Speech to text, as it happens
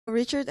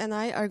Richard and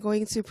I are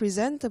going to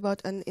present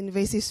about an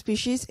invasive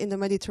species in the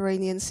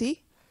Mediterranean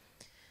Sea.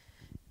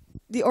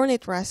 The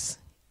Ornate Wrasse.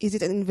 Is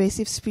it an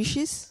invasive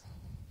species?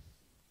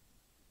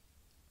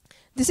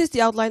 This is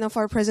the outline of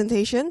our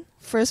presentation.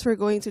 First, we're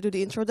going to do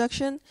the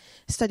introduction,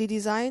 study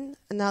design,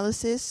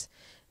 analysis,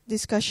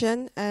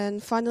 discussion,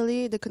 and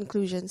finally, the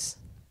conclusions.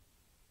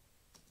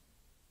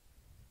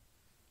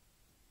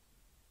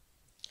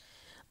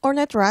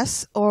 Ornate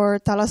Wrasse, or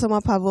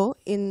Thalassoma pavo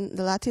in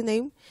the Latin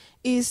name,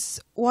 is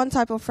one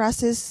type of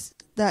wrasses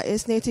that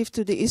is native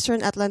to the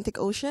Eastern Atlantic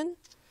Ocean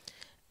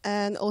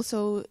and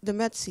also the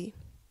Med Sea.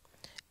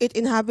 It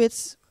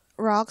inhabits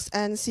rocks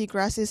and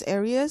seagrasses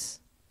areas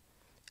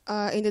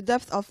in the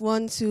depth of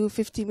 1 to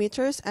 50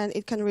 meters, and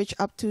it can reach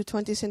up to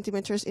 20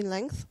 centimeters in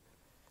length.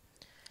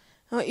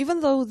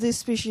 Even though this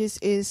species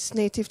is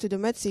native to the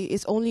Med Sea,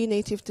 it's only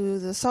native to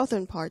the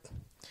southern part.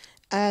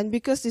 And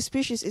because this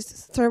species is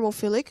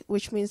thermophilic,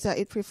 which means that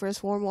it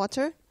prefers warm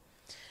water,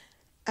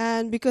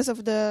 and because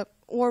of the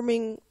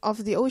warming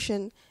of the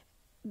ocean,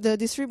 the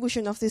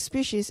distribution of this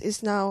species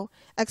is now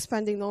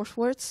expanding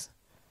northwards.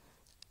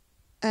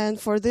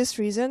 And for this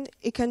reason,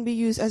 it can be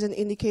used as an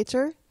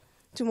indicator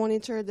to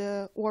monitor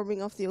the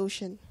warming of the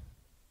ocean.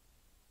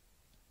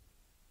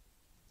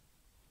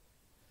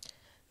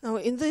 Now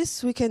in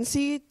this, we can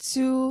see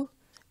two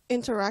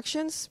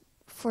interactions.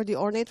 For the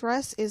Ornate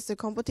Wrasse is the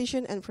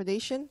competition and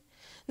predation.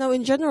 Now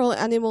in general,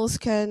 animals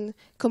can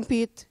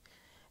compete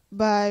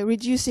by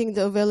reducing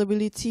the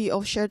availability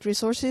of shared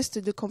resources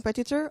to the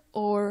competitor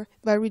or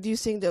by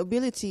reducing the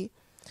ability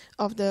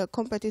of the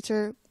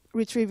competitor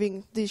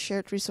retrieving these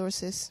shared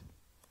resources.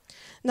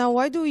 Now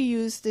why do we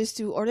use these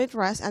two, Ornate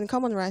Wrasse and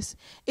common wrasse?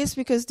 It's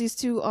because these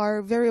two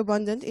are very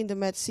abundant in the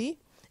Med Sea,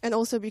 and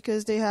also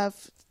because they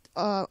have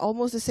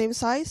almost the same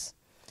size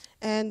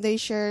and they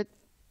share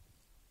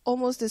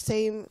almost the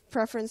same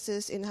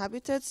preferences in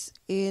habitats,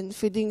 in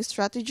feeding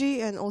strategy,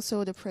 and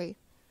also the prey.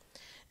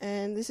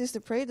 And this is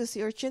the prey, the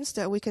sea urchins,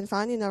 that we can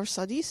find in our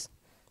studies.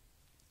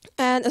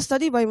 And a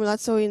study by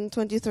Milazzo in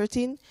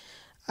 2013,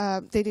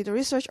 they did a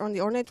research on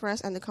the Ornate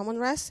Wrasse and the common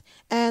wrasse,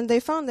 and they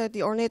found that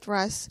the Ornate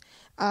Wrasse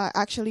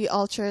actually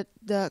altered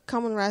the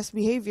common wrasse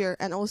behavior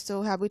and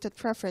also habitat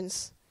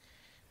preference.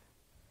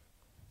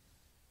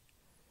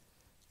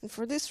 And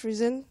for this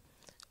reason,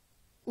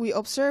 we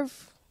have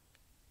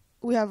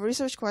a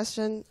research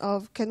question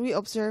of, can we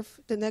observe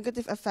the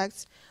negative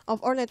effects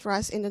of Ornate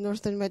Wrasse in the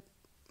northern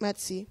Med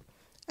Sea?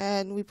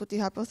 And we put the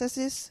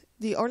hypothesis,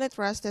 the Ornate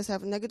Wrasse does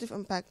have a negative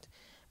impact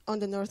on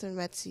the northern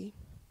Med Sea.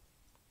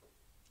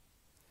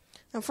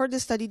 And for the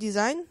study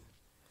design,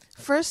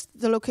 first,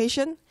 the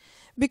location.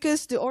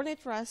 Because the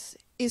Ornate Wrasse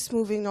is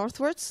moving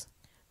northwards,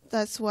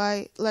 that's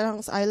why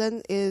Lerang's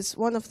Island is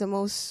one of the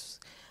most,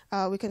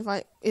 we can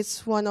find,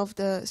 it's one of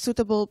the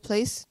suitable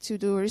place to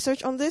do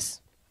research on this.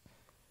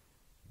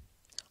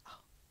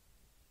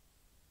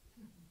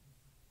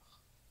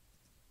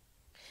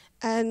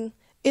 And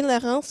in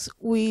Lerang's,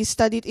 we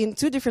studied in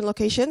two different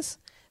locations.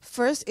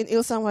 First, in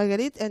Île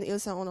Sainte-Marguerite and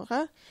Île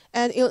Saint-Honorat.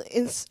 And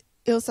in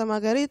Île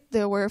Sainte-Marguerite,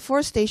 there were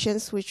 4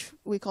 stations, which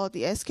we call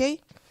the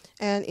SK.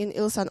 And in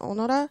Île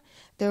Saint-Honorat,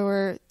 there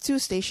were 2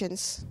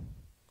 stations.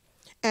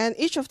 And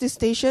each of these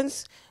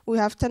stations, we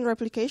have 10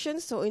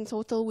 replications. So in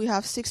total, we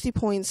have 60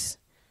 points.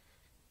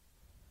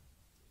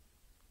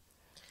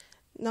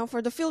 Now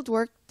for the field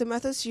work, the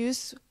methods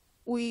used,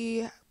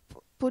 we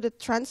put a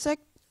transect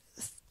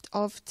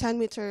of 10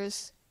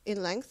 meters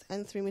in length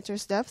and 3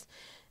 meters depth.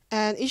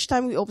 And each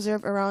time we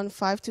observe around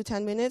 5 to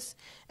 10 minutes.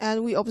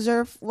 And we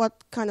observe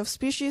what kind of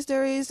species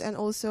there is, and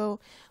also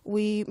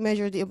we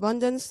measure the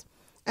abundance.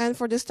 And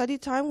for the study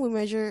time, we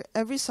measure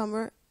every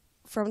summer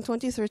from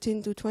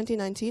 2013 to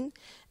 2019,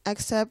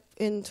 except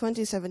in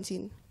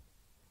 2017.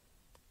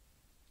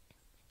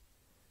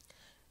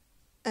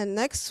 And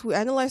next, we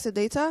analyze the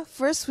data.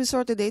 First, we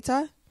sort the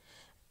data,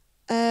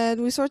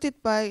 and we sort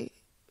it by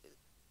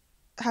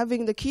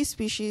having the key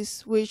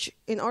species, which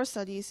in our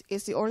studies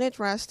is the Ornate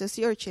Wrasse, the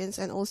sea urchins,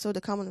 and also the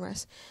common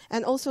wrasse,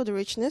 and also the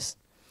richness.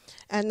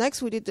 And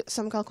next, we did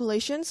some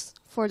calculations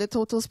for the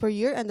totals per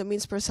year and the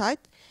means per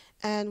site.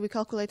 And we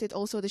calculated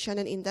also the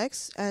Shannon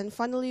index. And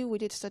finally, we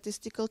did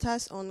statistical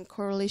tests on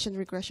correlation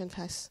regression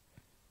tests.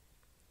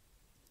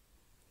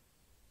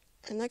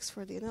 And next,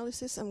 for the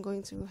analysis, I'm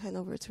going to hand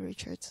over to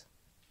Richard.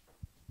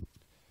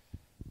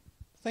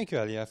 Thank you,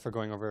 Aliyya, for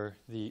going over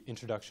the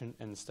introduction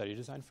and study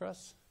design for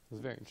us. It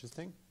was very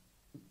interesting.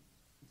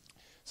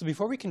 So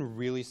before we can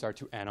really start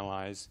to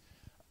analyze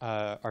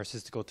our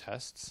statistical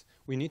tests,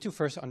 we need to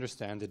first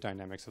understand the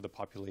dynamics of the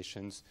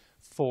populations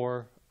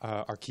for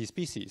our key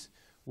species,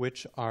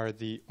 which are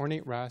the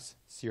Ornate Wrasse,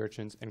 sea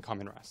urchins, and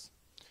common wrasse.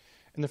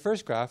 In the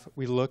first graph,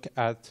 we look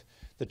at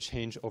the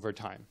change over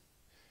time.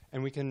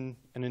 And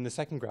in the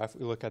second graph,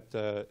 we look at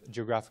the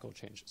geographical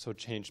change, so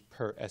change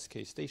per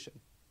SK station.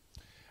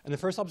 And the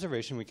first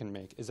observation we can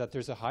make is that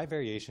there's a high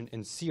variation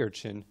in sea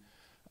urchin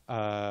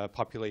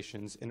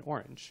populations in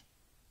orange.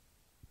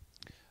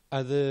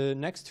 The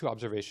next two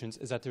observations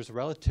is that there's a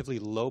relatively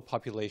low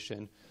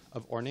population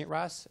of Ornate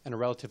Wrasse and a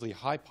relatively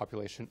high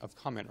population of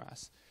common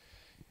wrasse.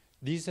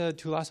 These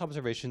two last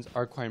observations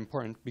are quite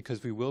important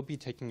because we will be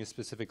taking a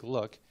specific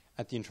look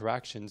at the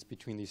interactions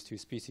between these two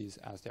species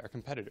as they are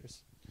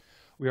competitors.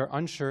 We are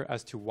unsure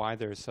as to why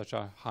there is such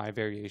a high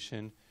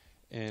variation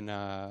in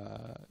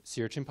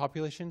sea urchin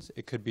populations.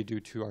 It could be due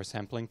to our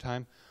sampling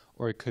time,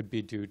 or it could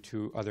be due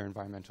to other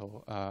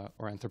environmental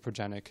or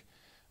anthropogenic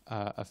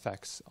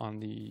effects on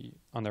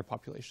their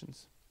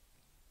populations.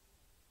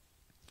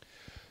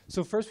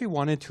 So first we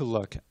wanted to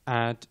look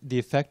at the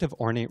effect of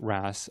ornate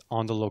wrasse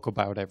on the local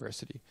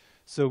biodiversity.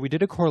 So we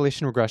did a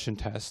correlation regression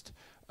test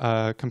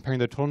comparing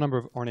the total number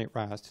of ornate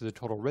wrasse to the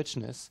total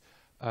richness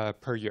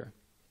per year.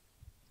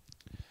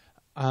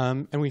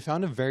 And we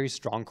found a very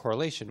strong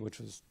correlation, which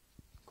was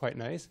quite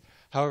nice.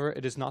 However,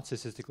 it is not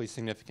statistically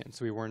significant,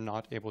 so we were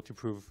not able to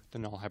prove the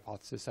null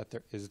hypothesis that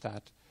there is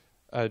that,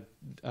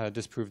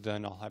 disprove the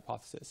null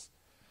hypothesis.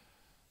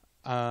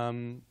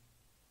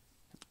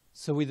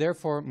 So we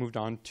therefore moved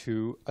on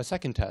to a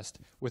second test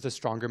with a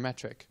stronger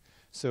metric.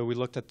 So we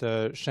looked at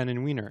the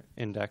Shannon-Wiener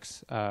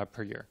index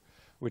per year,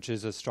 which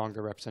is a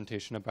stronger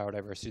representation of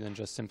biodiversity than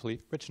just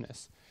simply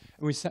richness.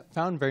 And we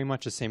found very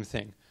much the same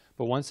thing.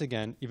 But once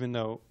again, even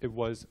though it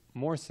was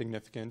more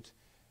significant,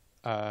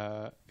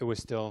 it was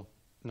still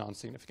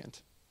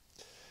non-significant.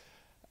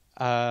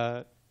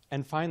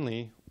 And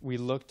finally, we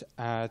looked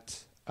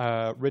at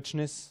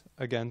richness,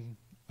 again,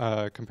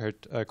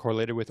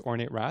 correlated with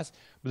ornate wrasse,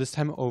 but this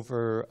time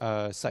over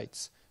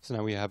sites. So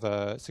now we have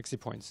 60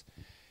 points.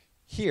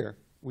 Here,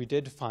 we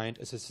did find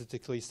a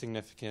statistically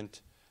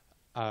significant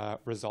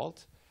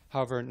result.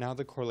 However, now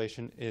the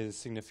correlation is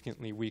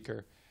significantly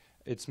weaker.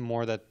 It's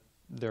more that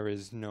there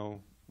is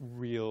no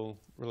real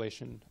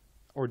relation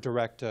or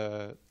direct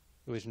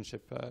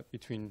relationship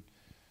between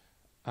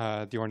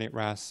the ornate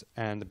wrasse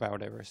and the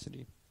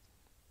biodiversity.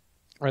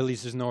 Or at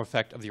least there's no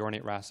effect of the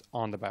ornate wrasse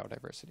on the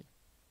biodiversity.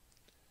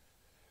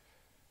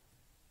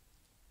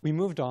 We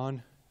moved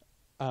on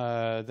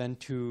then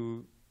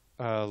to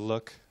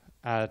look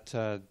at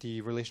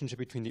the relationship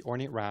between the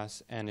ornate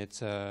wrasse and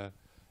its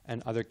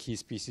and other key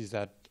species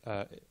that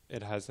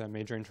it has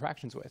major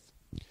interactions with.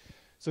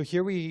 So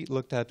here we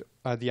looked at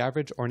the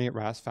average ornate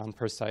wrasse found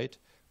per site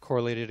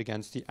correlated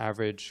against the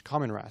average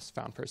common wrasse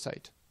found per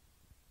site.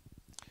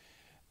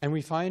 And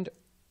we find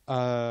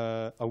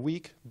a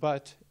weak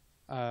but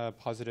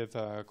positive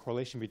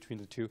correlation between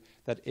the two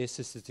that is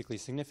statistically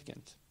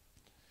significant.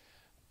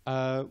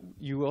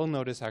 You will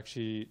notice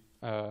actually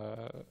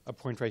a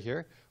point right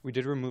here. We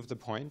did remove the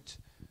point.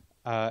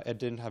 It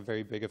didn't have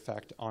very big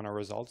effect on our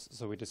results,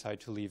 so we decided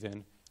to leave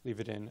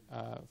it in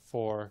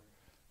for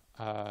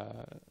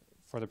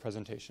the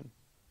presentation.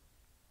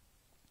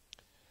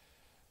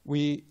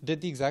 We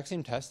did the exact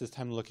same test, this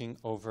time looking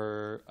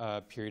over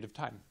a period of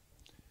time.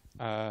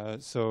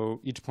 So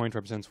each point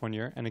represents 1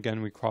 year, and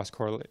again we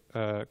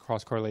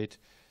cross-correlate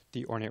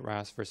the ornate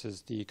wrasse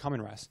versus the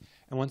common wrasse.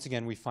 And once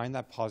again, we find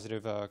that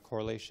positive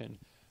correlation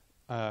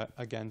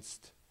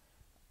against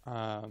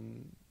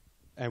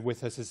and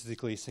with a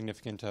statistically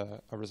significant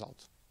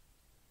result.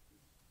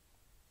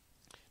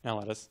 Now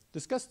let us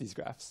discuss these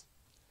graphs.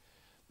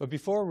 But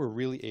before we're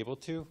really able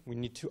to, we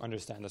need to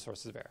understand the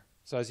sources of error.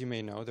 So as you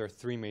may know, there are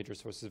 3 major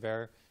sources of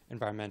error: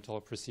 environmental,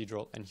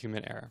 procedural, and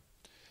human error.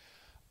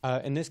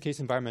 In this case,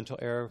 environmental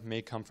error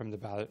may come from the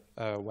bad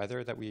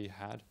weather that we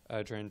had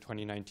during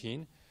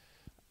 2019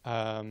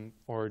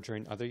 or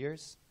during other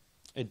years.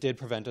 It did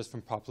prevent us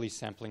from properly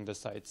sampling the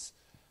sites,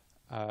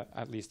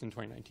 at least in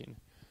 2019.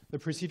 The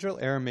procedural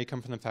error may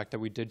come from the fact that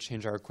we did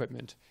change our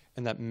equipment,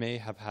 and that may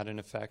have had an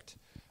effect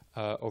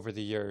over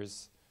the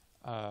years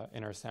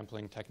in our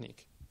sampling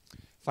technique.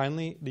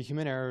 Finally, the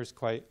human error is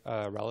quite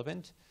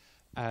relevant,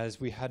 as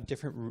we had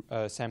different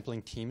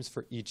sampling teams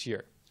for each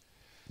year.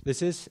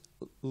 This is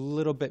a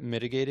little bit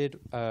mitigated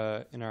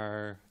in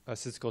our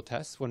statistical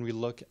tests when we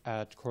look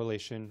at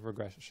correlation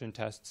regression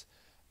tests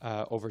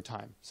over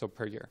time, so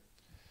per year,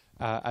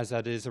 as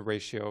that is a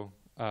ratio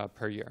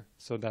per year.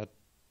 So that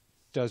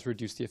does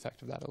reduce the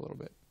effect of that a little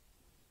bit.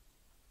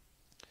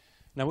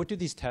 Now, what do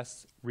these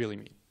tests really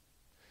mean?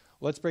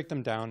 Let's break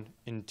them down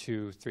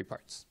into 3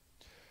 parts.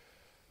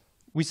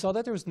 We saw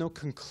that there was no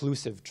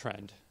conclusive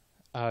trend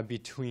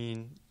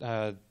between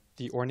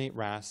the ornate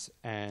wrasse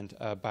and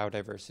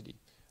biodiversity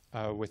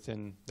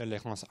within the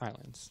Lérance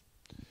Islands.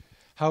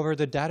 However,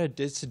 the data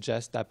did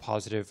suggest that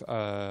positive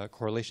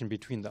correlation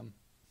between them.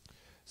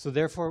 So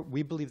therefore,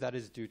 we believe that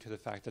is due to the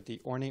fact that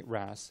the ornate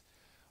wrasse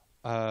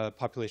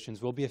populations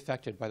will be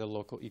affected by the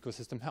local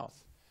ecosystem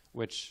health,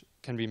 which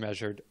can be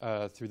measured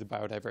through the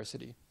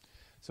biodiversity.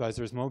 So as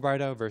there's more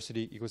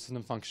biodiversity,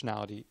 ecosystem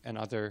functionality,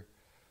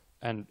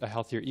 and a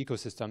healthier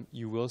ecosystem,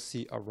 you will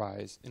see a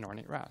rise in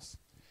ornate wrasse.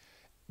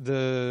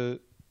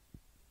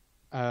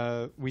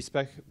 We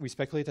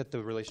speculate that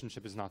the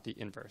relationship is not the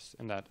inverse,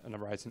 and that a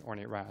rise in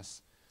ornate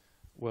wrasse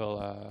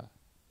will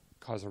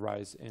cause a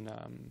rise in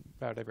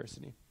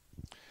biodiversity.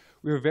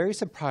 We were very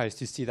surprised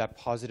to see that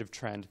positive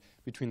trend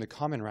between the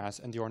common wrasse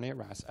and the ornate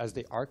wrasse, as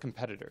they are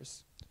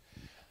competitors.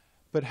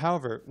 But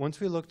however,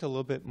 once we looked a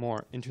little bit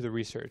more into the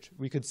research,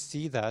 we could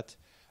see that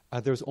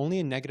there was only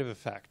a negative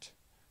effect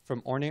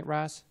from Ornate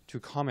Wrasse to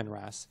Common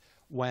Wrasse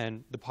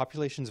when the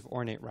populations of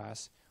Ornate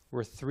Wrasse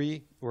were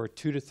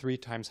 2 to 3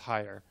 times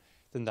higher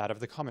than that of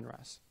the Common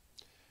Wrasse.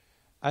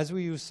 As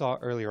we saw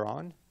earlier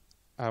on,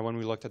 when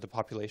we looked at the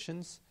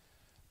populations,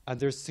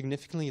 there's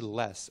significantly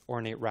less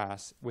Ornate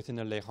Wrasse within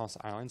the Les Rances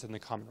Islands than the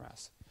Common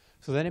Wrasse.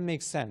 So then it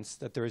makes sense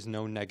that there is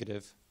no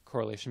negative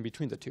correlation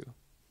between the two.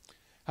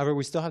 However,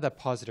 we still have that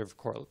positive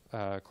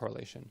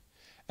correlation.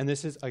 And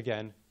this is,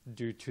 again,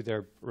 due to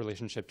their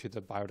relationship to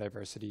the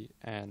biodiversity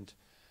and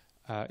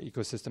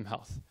ecosystem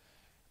health.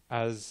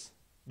 As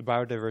the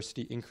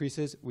biodiversity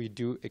increases, we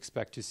do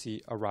expect to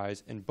see a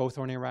rise in both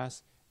Ornate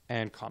Wrasse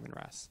and Common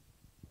Wrasse.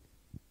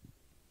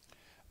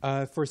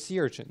 For sea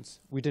urchins,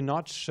 we did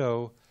not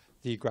show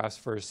the graphs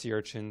for sea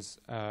urchins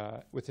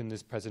within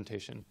this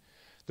presentation.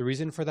 The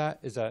reason for that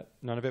is that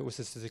none of it was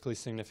statistically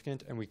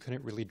significant, and we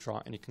couldn't really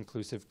draw any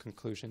conclusive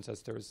conclusions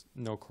as there was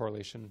no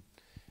correlation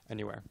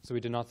anywhere. So we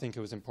did not think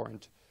it was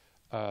important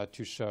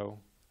to show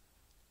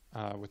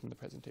within the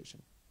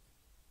presentation.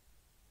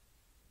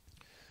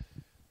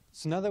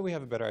 So now that we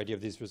have a better idea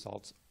of these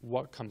results,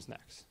 what comes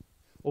next?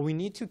 Well, we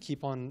need to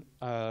keep on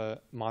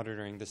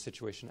monitoring the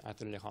situation at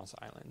the Les Rances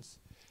Islands.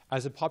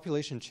 As a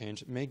population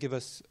change may give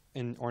us,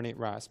 in Ornate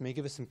Wrasse, may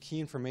give us some key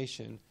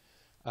information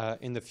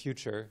in the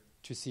future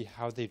to see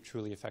how they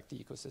truly affect the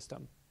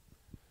ecosystem.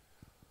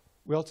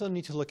 We also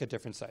need to look at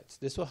different sites.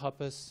 This will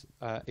help us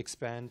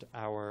expand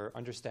our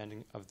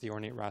understanding of the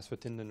Ornate Wrasse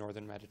within the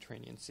northern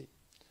Mediterranean Sea.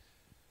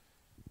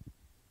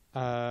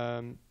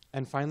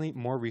 And finally,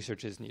 more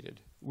research is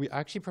needed. We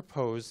actually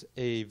propose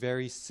a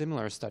very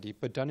similar study,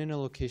 but done in a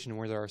location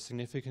where there are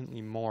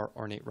significantly more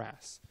Ornate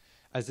Wrasse,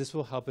 as this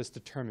will help us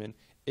determine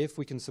if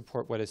we can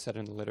support what is said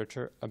in the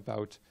literature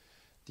about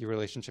the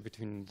relationship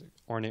between the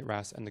Ornate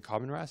Wrasse and the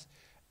Common Wrasse,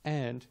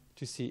 and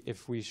to see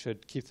if we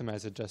should keep them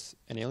as just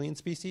an alien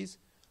species,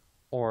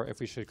 or if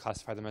we should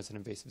classify them as an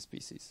invasive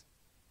species.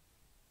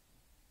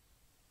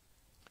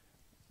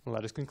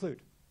 Let us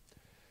conclude.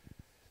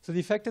 So the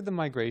effect of the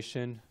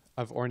migration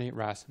of Ornate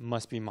Wrasse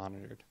must be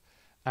monitored,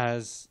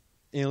 as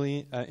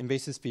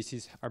invasive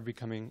species are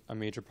becoming a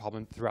major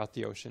problem throughout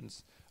the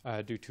oceans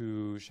due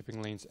to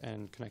shipping lanes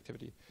and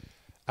connectivity.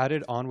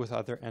 Added on with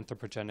other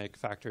anthropogenic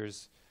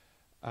factors,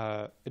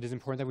 it is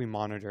important that we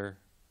monitor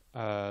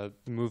the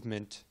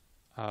movement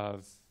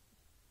of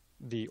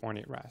the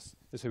Ornate Wrasse.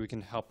 This way we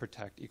can help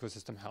protect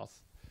ecosystem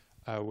health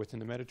within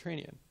the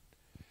Mediterranean.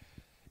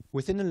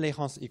 Within the Les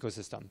Rances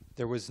ecosystem,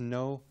 there was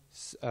no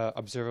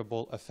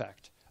observable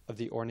effect of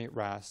the Ornate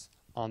Wrasse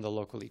on the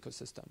local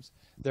ecosystems.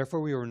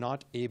 Therefore, we were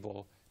not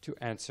able to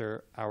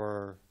answer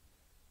our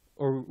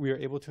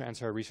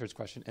research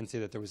question and say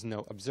that there was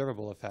no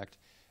observable effect,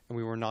 and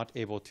we were not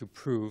able to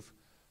prove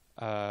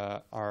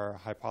our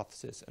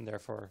hypothesis,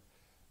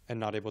 and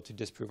not able to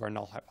disprove our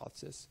null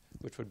hypothesis,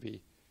 which would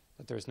be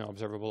that there is no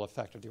observable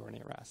effect of the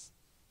Ornate Wrasse.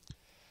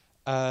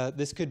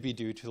 This could be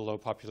due to the low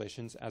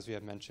populations, as we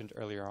have mentioned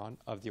earlier on,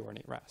 of the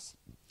Ornate Wrasse.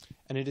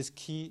 And it is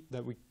key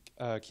that we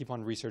keep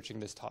on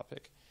researching this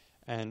topic,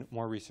 and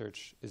more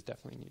research is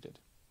definitely needed.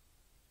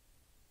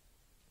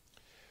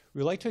 We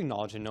would like to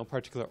acknowledge, in no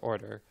particular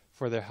order,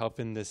 for their help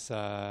in this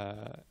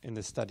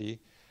study,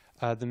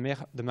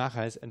 the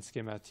Marais and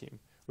Schema team,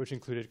 which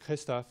included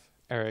Christophe,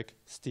 Eric,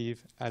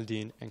 Steve,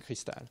 Aldine, and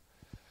Christelle.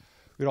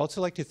 We'd also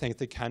like to thank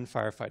the Cannes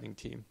firefighting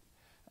team,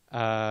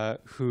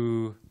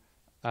 who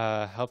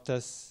helped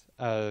us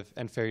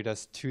and ferried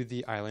us to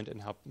the island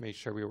and helped make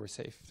sure we were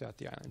safe at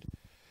the island.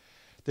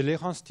 The Les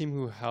Rances team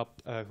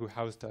who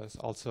housed us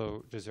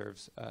also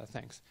deserves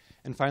thanks.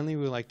 And finally,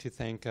 we would like to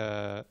thank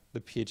the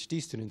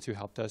PhD students who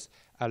helped us,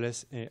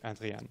 Alice and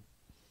Adrienne.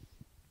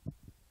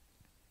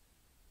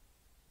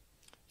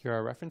 Here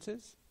are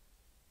references.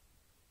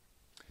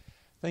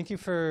 Thank you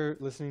for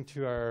listening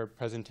to our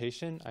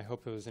presentation. I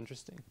hope it was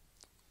interesting.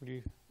 Do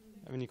you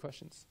have any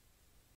questions?